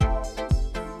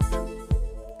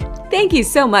Thank you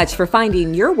so much for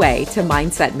finding your way to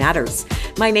Mindset Matters.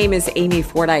 My name is Amy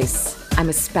Fordyce. I'm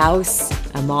a spouse,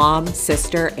 a mom,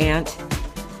 sister, aunt,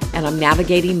 and I'm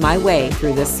navigating my way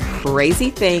through this crazy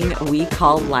thing we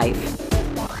call life.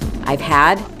 I've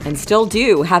had and still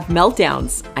do have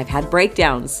meltdowns. I've had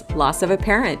breakdowns, loss of a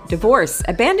parent, divorce,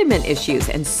 abandonment issues,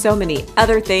 and so many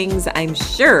other things I'm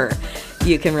sure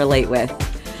you can relate with.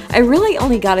 I really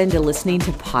only got into listening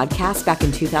to podcasts back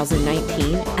in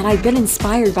 2019, and I've been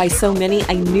inspired by so many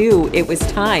I knew it was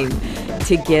time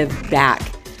to give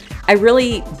back. I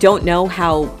really don't know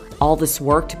how all this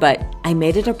worked, but I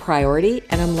made it a priority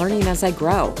and I'm learning as I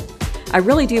grow. I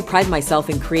really do pride myself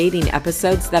in creating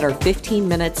episodes that are 15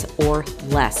 minutes or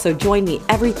less. So join me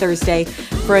every Thursday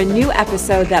for a new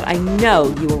episode that I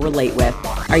know you will relate with.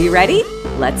 Are you ready?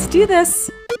 Let's do this.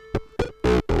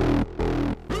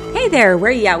 Hey there, where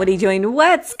are you at? What are you doing?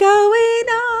 What's going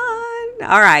on?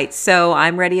 All right, so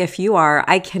I'm ready if you are.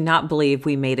 I cannot believe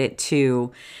we made it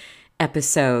to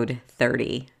episode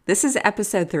 30. This is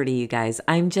episode 30, you guys.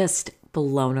 I'm just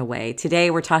blown away.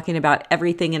 Today, we're talking about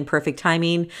everything in perfect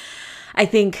timing. I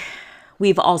think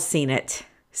we've all seen it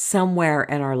somewhere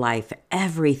in our life,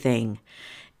 everything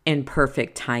in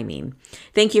perfect timing.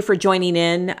 Thank you for joining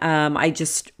in. I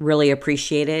just really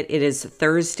appreciate it. It is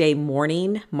Thursday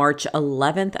morning, March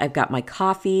 11th. I've got my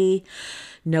coffee,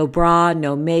 no bra,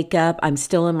 no makeup. I'm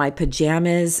still in my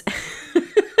pajamas.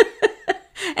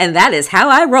 And that is how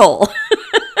I roll.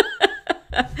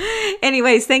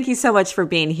 Anyways, thank you so much for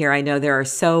being here. I know there are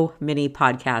so many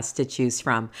podcasts to choose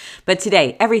from. But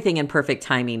today, everything in perfect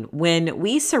timing. When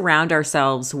we surround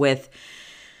ourselves with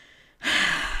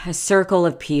a circle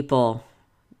of people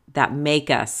that make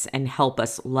us and help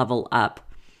us level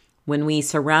up, when we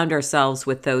surround ourselves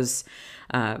with those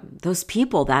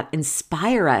people that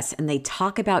inspire us and they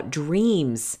talk about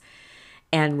dreams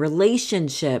and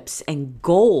relationships and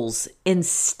goals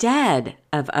instead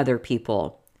of other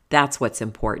people, that's what's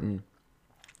important.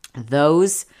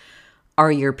 Those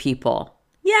are your people.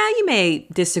 Yeah, you may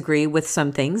disagree with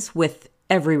some things with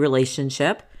every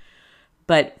relationship,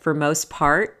 but for most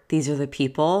part, these are the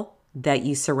people that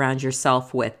you surround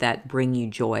yourself with that bring you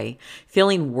joy.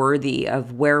 Feeling worthy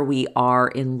of where we are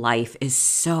in life is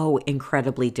so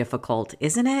incredibly difficult,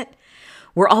 isn't it?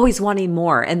 We're always wanting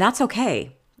more, and that's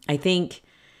okay. I think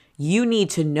you need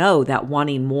to know that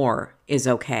wanting more is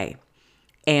okay.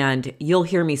 And you'll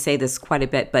hear me say this quite a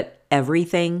bit, but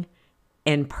everything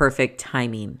in perfect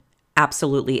timing,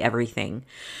 absolutely everything.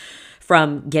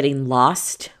 From getting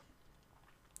lost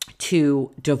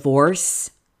to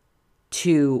divorce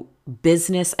to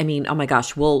business. I mean, oh my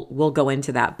gosh, we'll go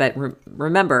into that. But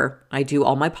remember, I do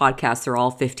all my podcasts. They're all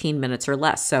 15 minutes or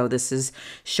less. So this is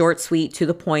short, sweet, to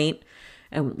the point.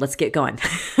 And let's get going.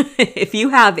 If you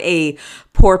have a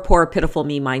poor, pitiful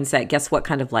me mindset, guess what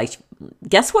kind of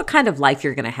life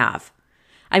you're going to have?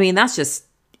 I mean, that's just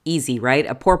easy, right?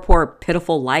 A poor,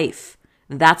 pitiful life.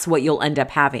 That's what you'll end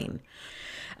up having.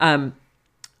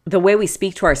 The way we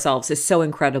speak to ourselves is so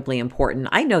incredibly important.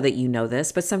 I know that you know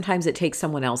this, but sometimes it takes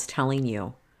someone else telling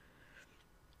you.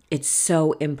 It's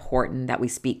so important that we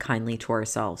speak kindly to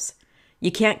ourselves.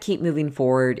 You can't keep moving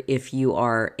forward if you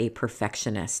are a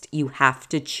perfectionist. You have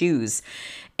to choose.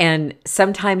 And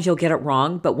sometimes you'll get it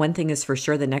wrong, but one thing is for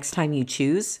sure, the next time you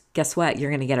choose, guess what?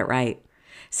 You're going to get it right.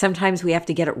 Sometimes we have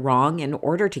to get it wrong in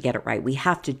order to get it right. We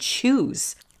have to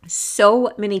choose.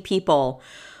 So many people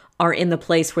are in the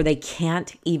place where they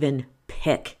can't even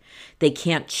pick. They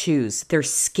can't choose. They're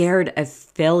scared of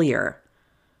failure.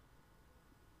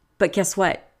 But guess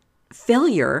what?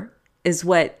 Failure is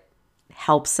what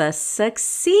helps us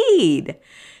succeed.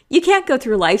 You can't go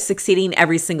through life succeeding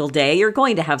every single day. You're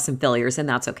going to have some failures, and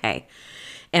that's okay.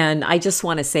 And I just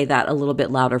want to say that a little bit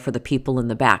louder for the people in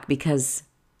the back, because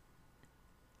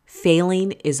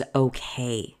failing is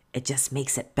okay. It just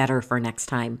makes it better for next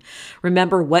time.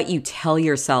 Remember, what you tell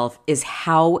yourself is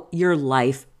how your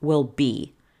life will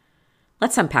be.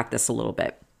 Let's unpack this a little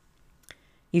bit.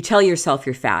 You tell yourself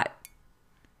you're fat.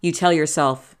 You tell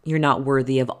yourself you're not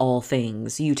worthy of all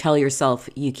things. You tell yourself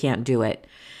you can't do it.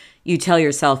 You tell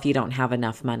yourself you don't have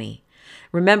enough money.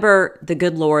 Remember, the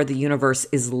good Lord, the universe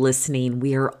is listening.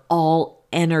 We are all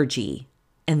energy,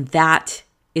 and that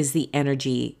is the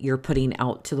energy you're putting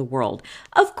out to the world.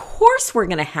 Of course, we're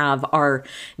going to have our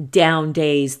down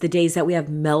days, the days that we have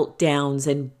meltdowns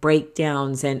and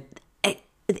breakdowns, and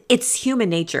it's human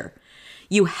nature.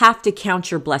 You have to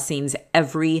count your blessings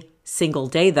every single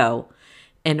day, though,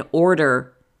 in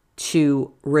order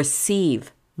to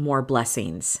receive more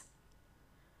blessings.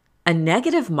 A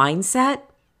negative mindset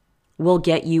will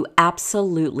get you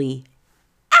absolutely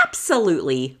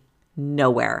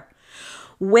nowhere.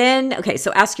 Okay,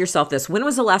 so ask yourself this. When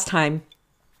was the last time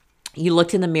you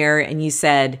looked in the mirror and you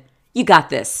said, you got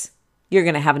this. You're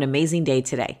going to have an amazing day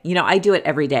today. I do it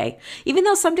every day. Even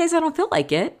though some days I don't feel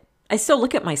like it, I still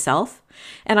look at myself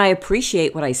and I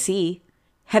appreciate what I see.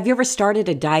 Have you ever started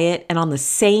a diet and on the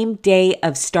same day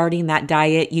of starting that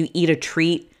diet, you eat a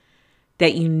treat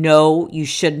that you know you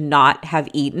should not have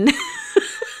eaten?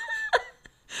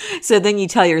 So then you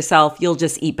tell yourself you'll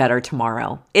just eat better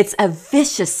tomorrow. It's a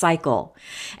vicious cycle.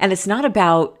 And it's not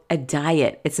about a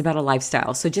diet, it's about a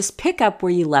lifestyle. So just pick up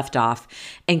where you left off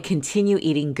and continue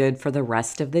eating good for the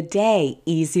rest of the day.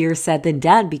 Easier said than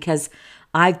done because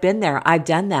I've been there. I've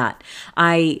done that.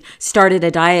 I started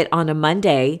a diet on a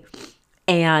Monday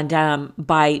and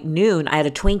by noon I had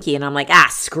a Twinkie and I'm like,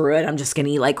 screw it. I'm just going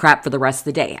to eat like crap for the rest of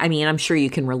the day. I mean, I'm sure you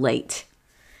can relate.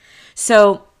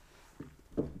 So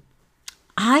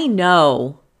I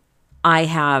know I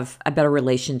have a better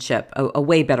relationship, a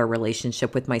way better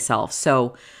relationship with myself.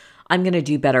 So I'm going to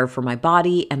do better for my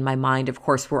body and my mind. Of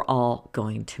course, we're all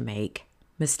going to make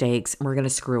mistakes and we're going to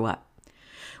screw up.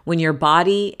 When your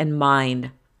body and mind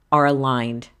are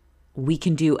aligned, we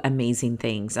can do amazing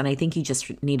things. And I think you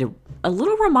just need a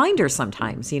little reminder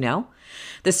sometimes,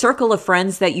 The circle of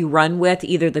friends that you run with,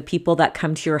 either the people that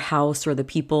come to your house or the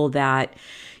people that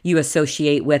you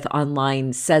associate with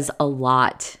online, says a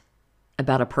lot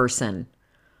about a person.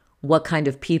 What kind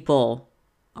of people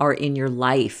are in your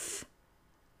life?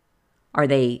 Are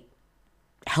they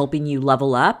helping you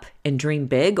level up and dream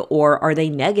big? Or are they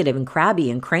negative and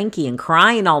crabby and cranky and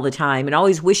crying all the time and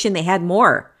always wishing they had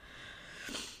more?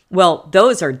 Well,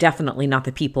 those are definitely not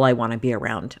the people I want to be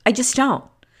around. I just don't.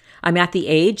 I'm at the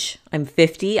age, I'm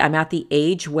 50, I'm at the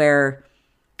age where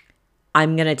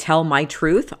I'm going to tell my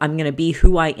truth. I'm going to be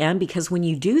who I am, because when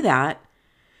you do that,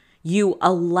 you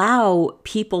allow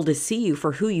people to see you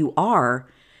for who you are.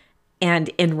 And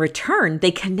in return,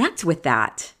 they connect with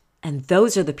that. And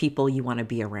those are the people you want to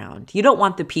be around. You don't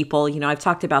want the people, I've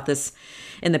talked about this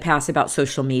in the past about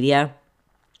social media.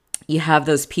 You have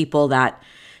those people that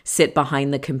sit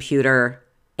behind the computer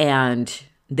and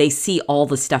they see all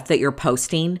the stuff that you're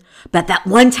posting, but that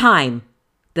one time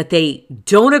that they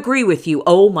don't agree with you,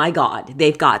 oh my God,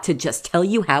 they've got to just tell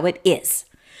you how it is.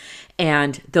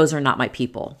 And those are not my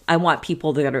people. I want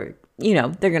people that are,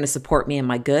 they're going to support me in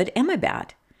my good and my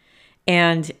bad.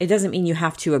 And it doesn't mean you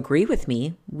have to agree with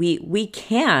me. We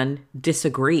can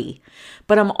disagree.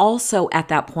 But I'm also at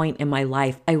that point in my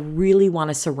life, I really want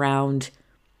to surround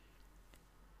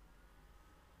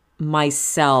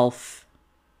myself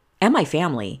and my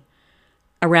family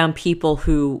around people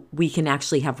who we can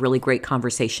actually have really great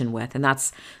conversation with. And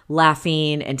that's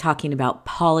laughing and talking about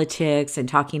politics and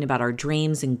talking about our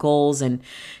dreams and goals and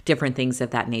different things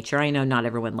of that nature. I know not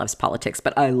everyone loves politics,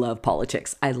 but I love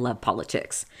politics. I love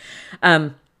politics.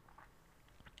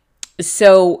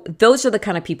 So those are the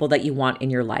kind of people that you want in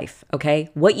your life,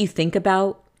 okay? What you think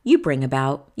about, you bring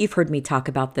about. You've heard me talk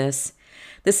about this.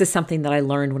 This is something that I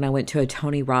learned when I went to a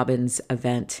Tony Robbins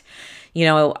event.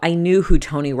 I knew who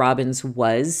Tony Robbins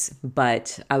was,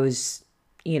 but I was,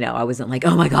 I wasn't like,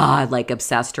 oh my God, like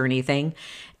obsessed or anything.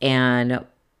 And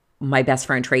my best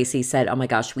friend Tracy said, oh my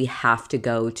gosh, we have to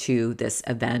go to this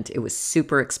event. It was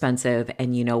super expensive.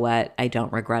 And you know what? I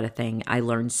don't regret a thing. I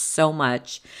learned so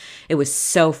much. It was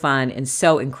so fun and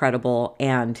so incredible.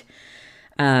 And,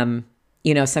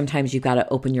 sometimes you've got to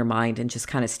open your mind and just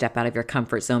kind of step out of your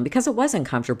comfort zone, because it wasn't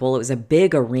comfortable. It was a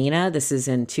big arena. This is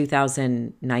in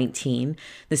 2019.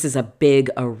 This is a big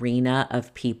arena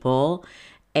of people.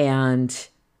 And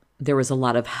there was a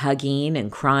lot of hugging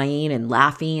and crying and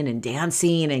laughing and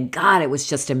dancing. And God, it was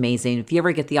just amazing. If you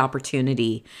ever get the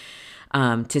opportunity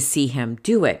to see him,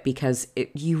 do it, because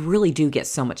you really do get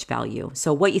so much value.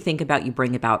 So what you think about, you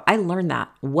bring about. I learned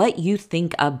that. What you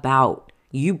think about,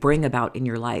 you bring about in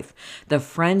your life. The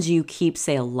friends you keep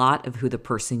say a lot of who the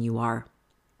person you are.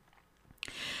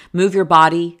 Move your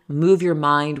body, move your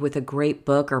mind with a great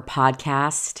book or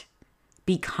podcast.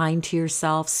 Be kind to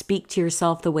yourself. Speak to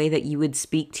yourself the way that you would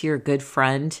speak to your good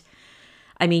friend.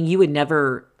 I mean, you would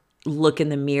never look in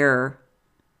the mirror.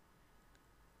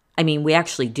 I mean, we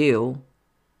actually do.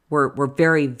 We're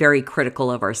very, very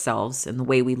critical of ourselves and the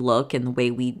way we look and the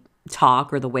way we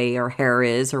talk or the way our hair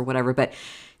is or whatever. But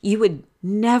you would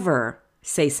never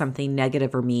say something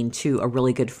negative or mean to a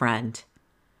really good friend.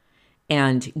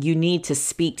 And you need to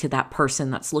speak to that person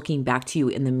that's looking back to you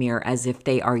in the mirror as if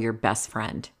they are your best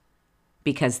friend,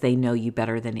 because they know you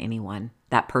better than anyone,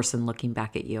 that person looking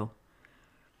back at you.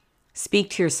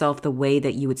 Speak to yourself the way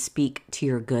that you would speak to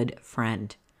your good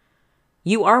friend.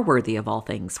 You are worthy of all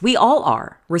things. We all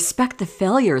are. Respect the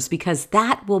failures, because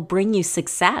that will bring you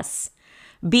success.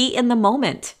 Be in the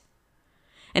moment.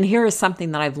 And here is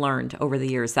something that I've learned over the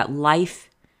years, that life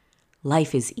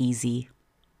is easy.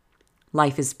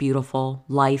 Life is beautiful.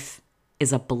 Life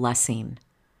is a blessing.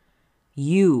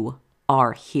 You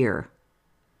are here.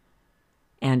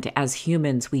 And as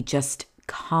humans, we just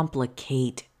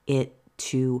complicate it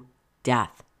to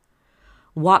death.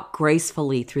 Walk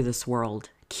gracefully through this world.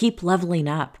 Keep leveling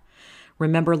up.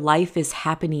 Remember, life is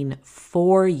happening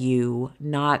for you,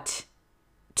 not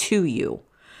to you.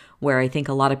 Where I think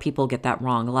a lot of people get that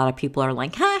wrong. A lot of people are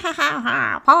like, ha, ha,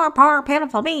 ha, ha, poor,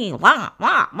 pitiful me, wah,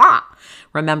 wah, wah.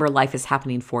 Remember, life is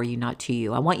happening for you, not to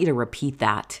you. I want you to repeat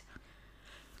that.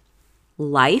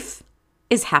 Life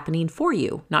is happening for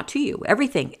you, not to you.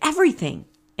 Everything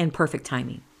in perfect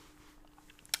timing.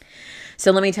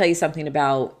 So let me tell you something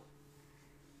about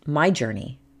my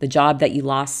journey. The job that you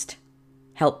lost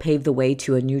helped pave the way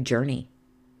to a new journey.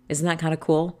 Isn't that kind of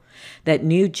cool? That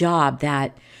new job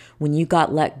that when you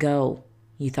got let go,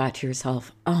 you thought to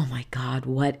yourself, oh my God,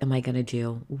 what am I going to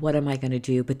do? What am I going to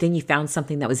do? But then you found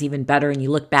something that was even better, and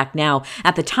you look back now.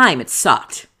 At the time, it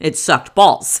sucked. It sucked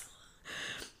balls.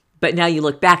 But now you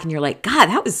look back and you're like, God,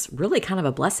 that was really kind of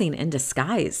a blessing in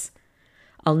disguise.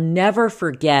 I'll never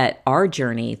forget our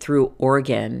journey through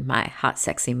Oregon. My hot,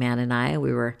 sexy man and I,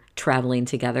 we were traveling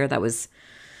together. That was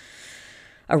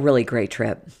a really great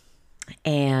trip.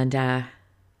 And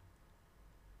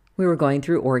we were going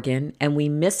through Oregon, and we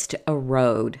missed a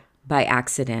road by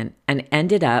accident and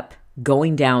ended up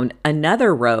going down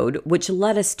another road, which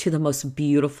led us to the most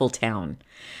beautiful town.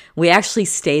 We actually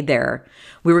stayed there.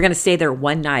 We were going to stay there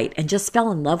one night and just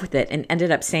fell in love with it, and ended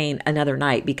up staying another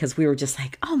night because we were just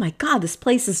like, oh my God, this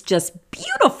place is just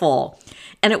beautiful.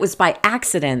 And it was by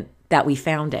accident that we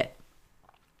found it.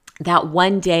 That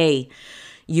one day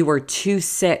you were too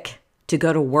sick to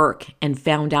go to work and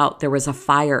found out there was a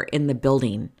fire in the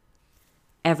building.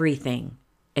 Everything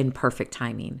in perfect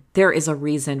timing. There is a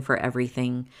reason for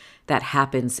everything that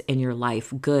happens in your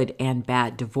life, good and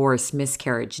bad, divorce,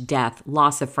 miscarriage, death,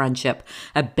 loss of friendship,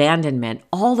 abandonment,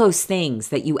 all those things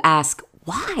that you ask,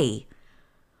 why?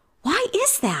 Why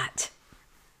is that?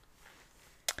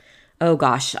 Oh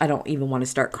gosh, I don't even want to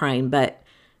start crying, but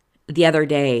the other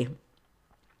day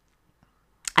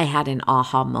I had an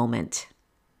aha moment,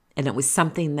 and it was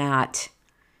something that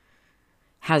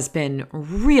has been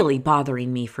really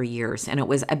bothering me for years. And it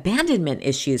was abandonment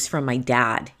issues from my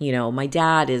dad. You know, my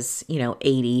dad is,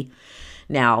 80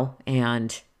 now,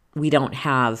 and we don't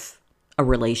have a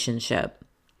relationship.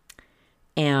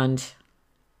 And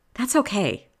that's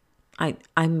okay.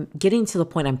 I'm getting to the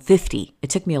point, I'm 50.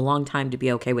 It took me a long time to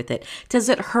be okay with it. Does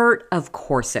it hurt? Of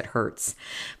course it hurts.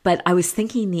 But I was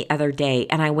thinking the other day,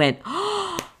 and I went,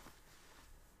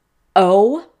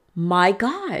 oh my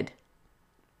God.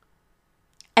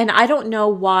 And I don't know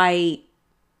why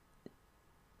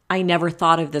I never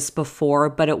thought of this before,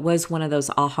 but it was one of those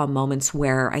aha moments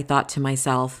where I thought to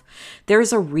myself,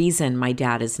 there's a reason my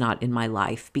dad is not in my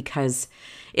life, because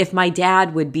if my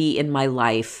dad would be in my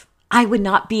life, I would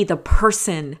not be the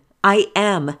person I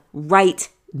am right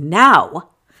now.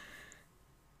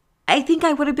 I think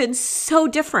I would have been so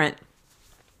different.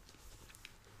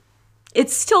 It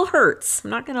still hurts. I'm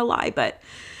not going to lie, but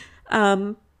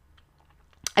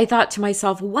I thought to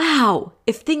myself, wow,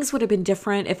 if things would have been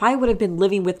different, if I would have been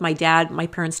living with my dad, my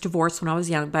parents divorced when I was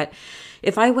young, but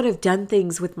if I would have done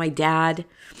things with my dad,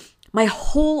 my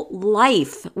whole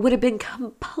life would have been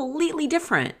completely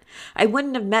different. I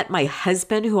wouldn't have met my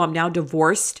husband, who I'm now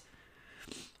divorced.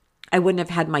 I wouldn't have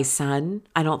had my son,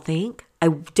 I don't think. I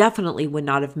definitely would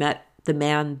not have met the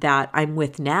man that I'm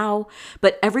with now,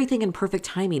 but everything in perfect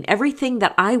timing, everything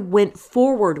that I went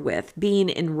forward with, being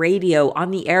in radio on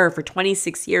the air for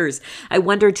 26 years, I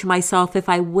wondered to myself if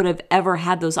I would have ever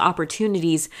had those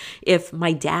opportunities if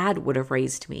my dad would have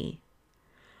raised me.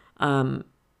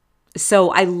 So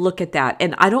I look at that,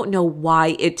 and I don't know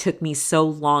why it took me so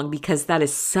long, because that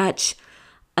is such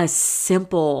a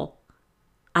simple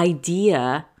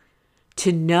idea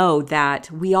to know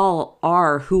that we all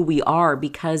are who we are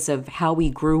because of how we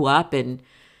grew up and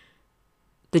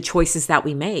the choices that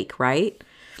we make, right?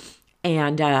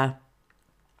 And I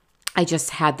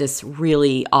just had this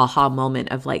really aha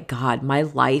moment of like, God, my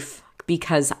life,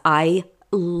 because I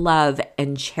love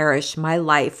and cherish my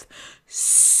life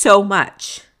so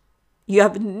much. You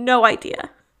have no idea.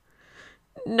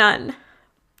 None.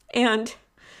 And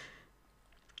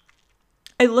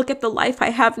I look at the life I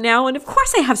have now, and of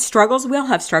course I have struggles. We all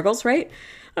have struggles, right?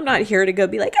 I'm not here to go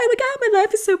be like, oh my God, my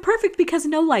life is so perfect, because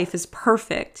no life is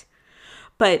perfect.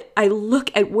 But I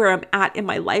look at where I'm at in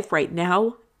my life right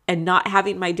now, and not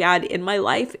having my dad in my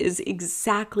life is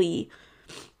exactly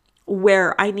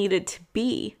where I needed to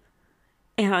be.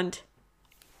 And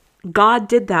God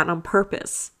did that on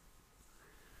purpose.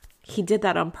 He did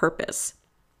that on purpose.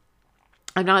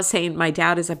 I'm not saying my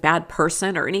dad is a bad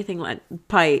person or anything not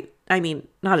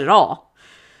at all.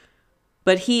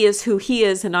 But he is who he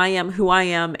is and I am who I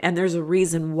am. And there's a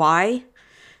reason why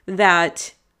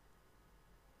that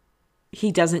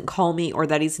he doesn't call me or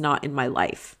that he's not in my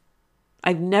life.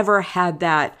 I've never had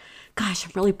that, gosh,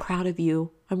 I'm really proud of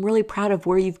you. I'm really proud of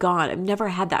where you've gone. I've never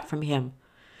had that from him.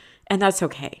 And that's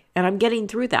okay. And I'm getting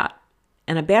through that.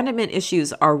 And abandonment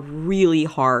issues are really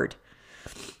hard.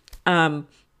 That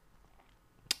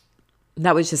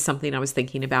was just something I was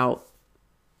thinking about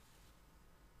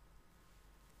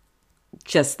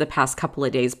just the past couple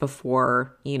of days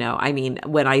before,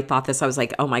 when I thought this, I was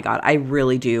like, oh my God, I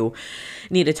really do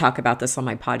need to talk about this on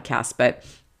my podcast. But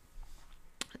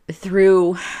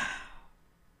through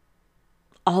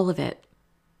all of it,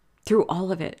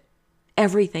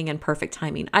 everything in perfect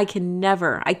timing. I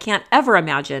can't ever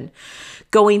imagine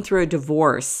going through a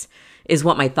divorce is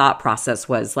what my thought process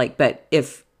was like. But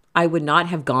if I would not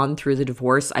have gone through the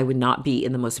divorce, I would not be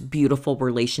in the most beautiful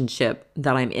relationship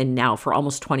that I'm in now for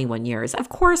almost 21 years. Of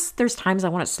course, there's times I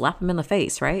want to slap him in the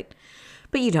face, right?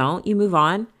 But you don't. You move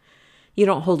on. You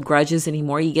don't hold grudges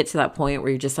anymore. You get to that point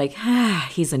where you're just like,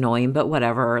 he's annoying, but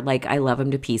whatever. Like, I love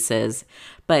him to pieces.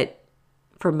 But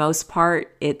for most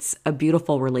part, it's a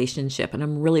beautiful relationship, and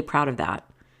I'm really proud of that.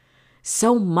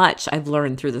 So much I've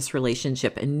learned through this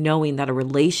relationship, and knowing that a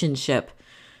relationship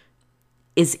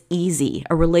is easy.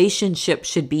 A relationship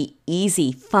should be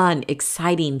easy, fun,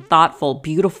 exciting, thoughtful,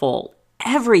 beautiful,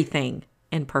 everything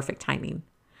in perfect timing.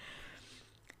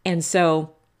 And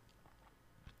so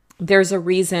there's a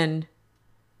reason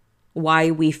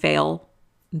why we fail.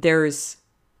 There's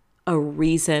a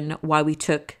reason why we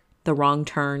took the wrong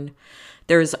turn.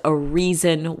 There's a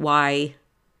reason why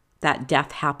that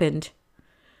death happened.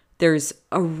 There's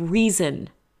a reason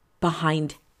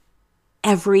behind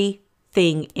everything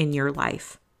in your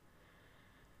life.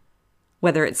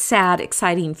 Whether it's sad,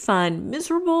 exciting, fun,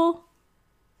 miserable,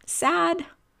 sad,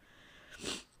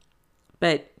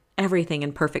 but everything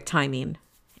in perfect timing.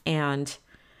 And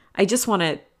I just want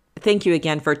to thank you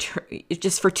again for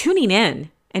tuning in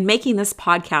and making this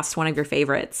podcast one of your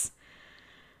favorites.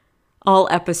 All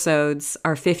episodes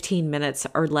are 15 minutes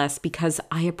or less because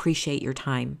I appreciate your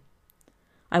time.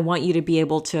 I want you to be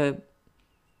able to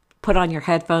put on your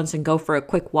headphones and go for a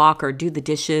quick walk or do the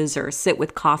dishes or sit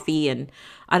with coffee. And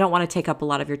I don't want to take up a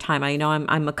lot of your time. I know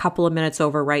I'm a couple of minutes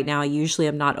over right now. Usually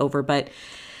I'm not over, but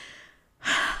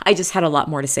I just had a lot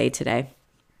more to say today.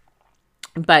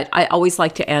 But I always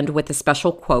like to end with a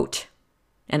special quote,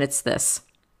 and it's this: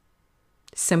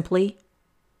 simply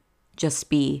just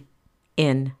be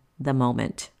in the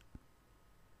moment.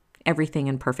 Everything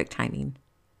in perfect timing.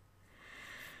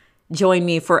 Join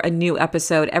me for a new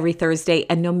episode every Thursday.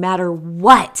 And no matter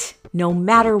what,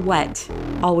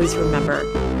 always remember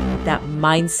that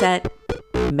mindset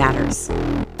matters.